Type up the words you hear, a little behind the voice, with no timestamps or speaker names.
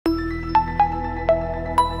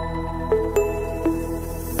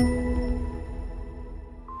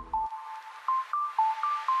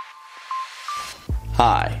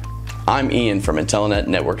I'm Ian from Intellinet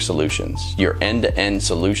Network Solutions, your end-to-end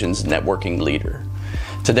solutions networking leader.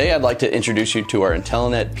 Today I'd like to introduce you to our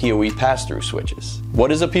Intellinet PoE Passthrough Switches.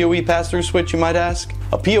 What is a PoE Passthrough Switch, you might ask?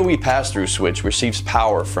 A PoE Passthrough Switch receives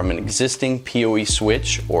power from an existing PoE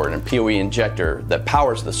switch or a PoE injector that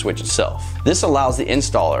powers the switch itself. This allows the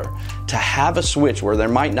installer to have a switch where there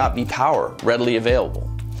might not be power readily available.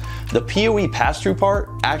 The PoE pass-through part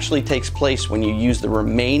actually takes place when you use the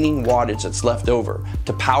remaining wattage that's left over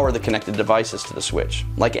to power the connected devices to the switch,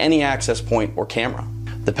 like any access point or camera.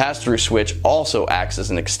 The pass-through switch also acts as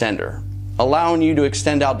an extender, allowing you to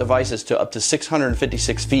extend out devices to up to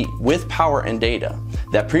 656 feet with power and data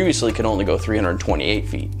that previously could only go 328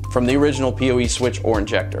 feet from the original PoE switch or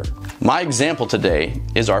injector. My example today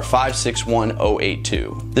is our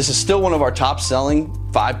 561082. This is still one of our top selling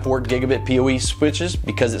 5-port gigabit PoE switches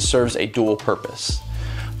because it serves a dual purpose.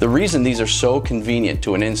 The reason these are so convenient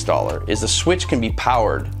to an installer is the switch can be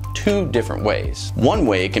powered two different ways. One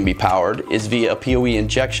way it can be powered is via a PoE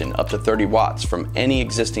injection up to 30 watts from any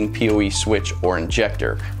existing PoE switch or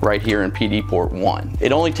injector right here in PD port 1.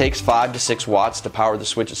 It only takes 5 to 6 watts to power the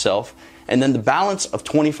switch itself, and then the balance of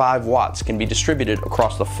 25 watts can be distributed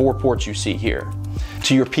across the 4 ports you see here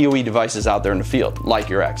to your PoE devices out there in the field, like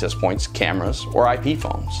your access points, cameras, or IP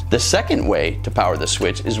phones. The second way to power the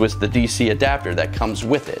switch is with the DC adapter that comes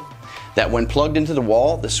with it, that when plugged into the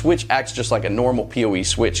wall, the switch acts just like a normal PoE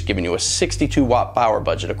switch, giving you a 62 watt power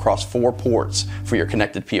budget across 4 ports for your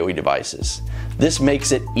connected PoE devices. This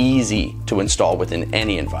makes it easy to install within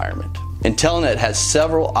any environment. Intellinet has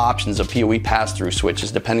several options of PoE pass-through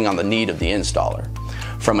switches depending on the need of the installer.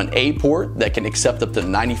 From an A port that can accept up to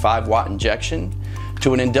 95 watt injection,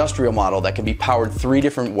 to an industrial model that can be powered 3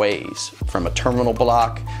 different ways, from a terminal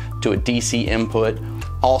block to a DC input,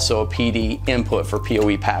 also a PD input for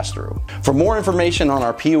PoE pass-through. For more information on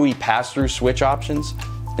our PoE pass-through switch options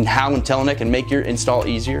and how Intellinet can make your install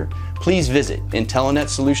easier, please visit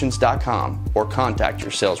intellinetsolutions.com or contact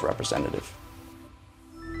your sales representative.